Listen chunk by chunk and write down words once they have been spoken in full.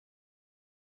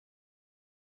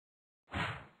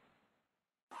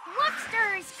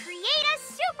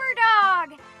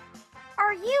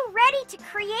Are you ready to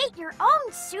create your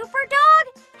own super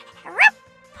dog?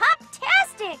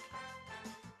 Pop-tastic!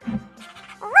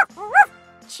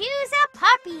 Choose a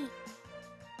puppy.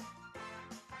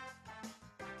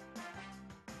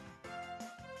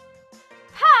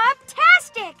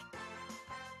 Pop-tastic!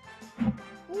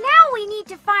 Now we need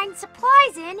to find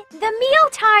supplies in the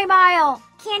mealtime aisle.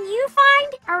 Can you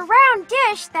find a round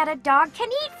dish that a dog can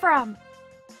eat from?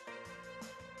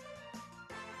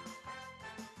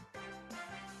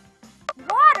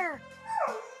 Water.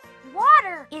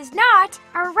 Water is not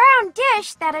a round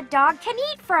dish that a dog can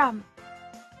eat from.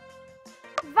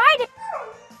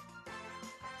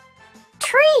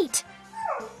 Treat.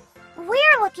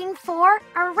 We're looking for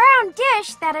a round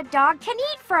dish that a dog can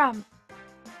eat from.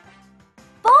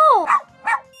 Bowl.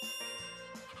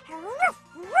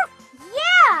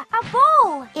 Yeah, a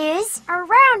bowl is a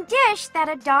round dish that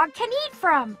a dog can eat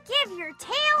from. Give your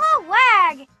tail a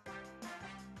wag.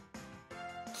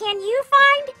 Can you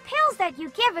find pills that you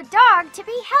give a dog to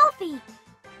be healthy?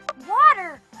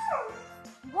 Water.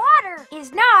 Water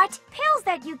is not pills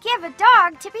that you give a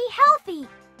dog to be healthy.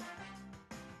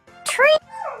 Treat.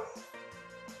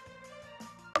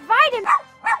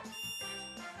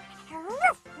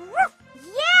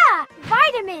 Yeah,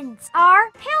 vitamins are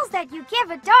pills that you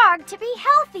give a dog to be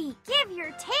healthy. Give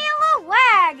your tail a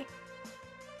wag.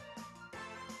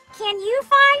 Can you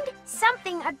find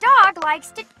something a dog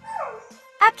likes to...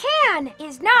 A can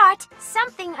is not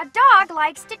something a dog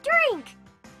likes to drink.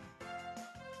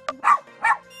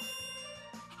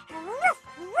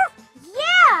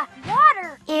 Yeah,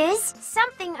 water is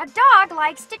something a dog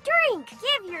likes to drink.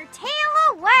 Give your tail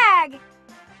a wag.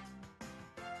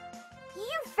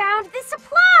 You found the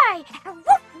supply.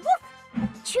 Woof, woof.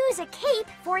 Choose a cape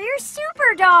for your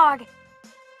super dog.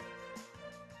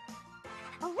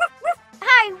 Woof, woof.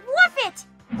 I woof it.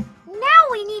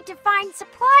 Now we need to find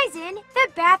supplies in the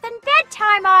bath and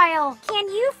bedtime aisle. Can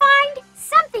you find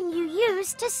something you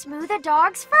use to smooth a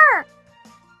dog's fur?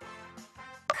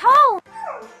 Comb.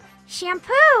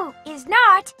 Shampoo is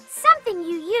not something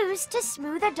you use to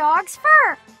smooth a dog's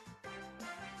fur.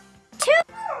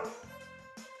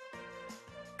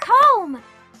 Comb.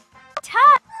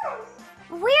 Tub.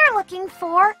 We're looking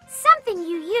for something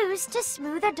you use to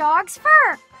smooth a dog's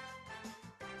fur.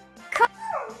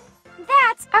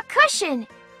 That's a cushion.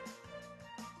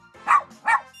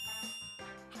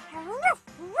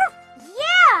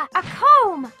 Yeah, a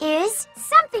comb is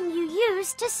something you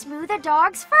use to smooth a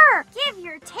dog's fur. Give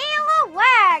your tail a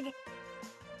wag.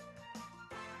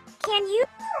 Can you...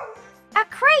 A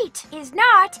crate is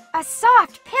not a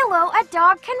soft pillow a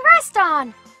dog can rest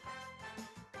on.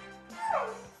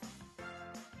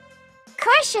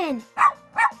 Cushion.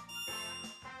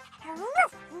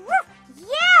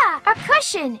 Yeah, a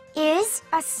cushion is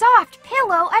a soft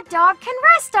pillow a dog can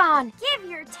rest on. Give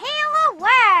your tail a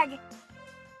wag.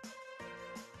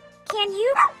 Can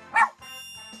you...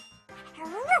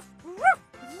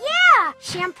 Yeah,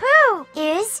 shampoo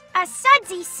is a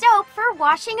sudsy soap for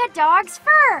washing a dog's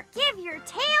fur. Give your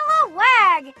tail a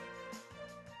wag.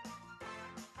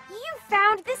 You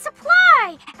found the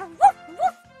supply. Woof,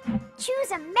 woof.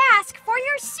 Choose a mask for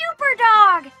your super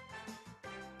dog.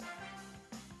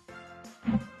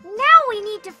 Now we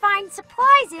need to find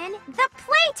supplies in the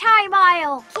playtime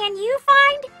aisle. Can you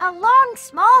find a long,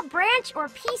 small branch or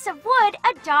piece of wood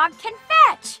a dog can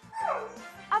fetch?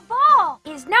 A ball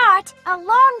is not a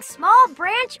long, small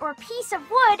branch or piece of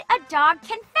wood a dog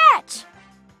can fetch.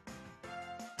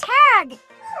 Tag.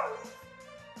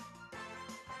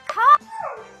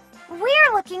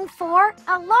 We're looking for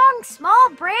a long, small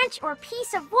branch or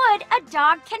piece of wood a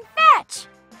dog can fetch.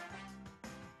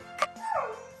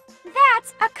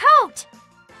 That's a coat.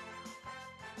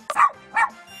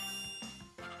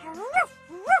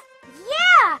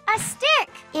 Yeah, a stick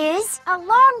is a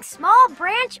long, small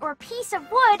branch or piece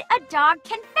of wood a dog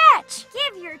can fetch.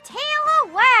 Give your tail a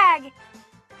wag.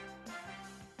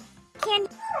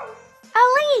 A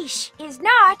leash is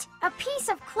not a piece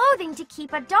of clothing to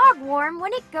keep a dog warm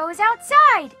when it goes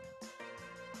outside.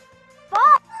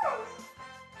 Ball.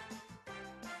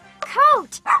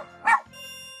 Coat.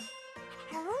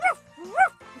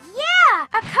 Yeah,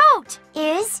 a coat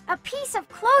is a piece of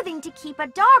clothing to keep a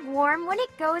dog warm when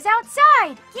it goes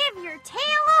outside. Give your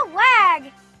tail a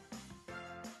wag.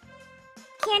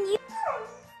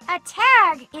 A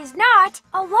tag is not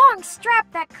a long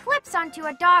strap that clips onto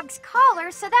a dog's collar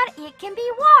so that it can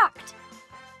be walked.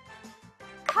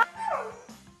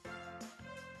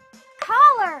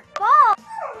 Collar. Ball.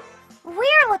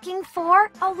 We're looking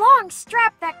for a long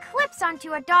strap that clips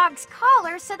onto a dog's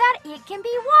collar so that it can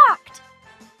be walked.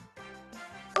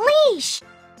 Leash.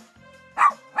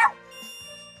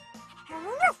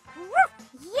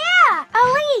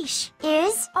 leash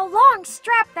is a long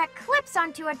strap that clips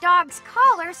onto a dog's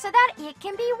collar so that it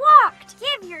can be walked.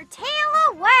 Give your tail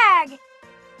a wag.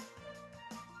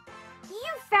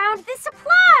 You found the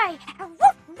supply.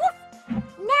 Woof, woof.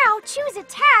 Now choose a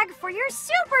tag for your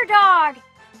super dog.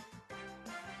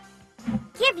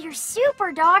 Give your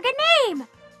super dog a name.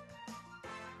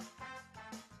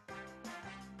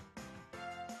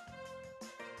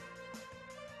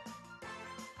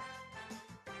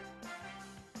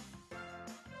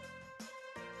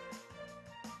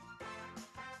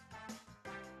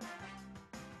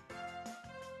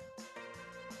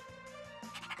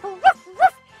 Woof,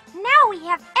 woof. Now we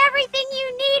have everything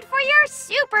you need for your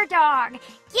super dog.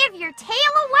 Give your tail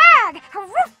a wag.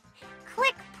 Woof.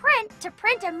 Click print to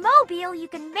print a mobile you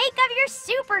can make of your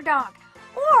super dog.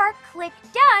 Or click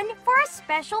done for a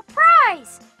special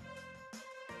prize.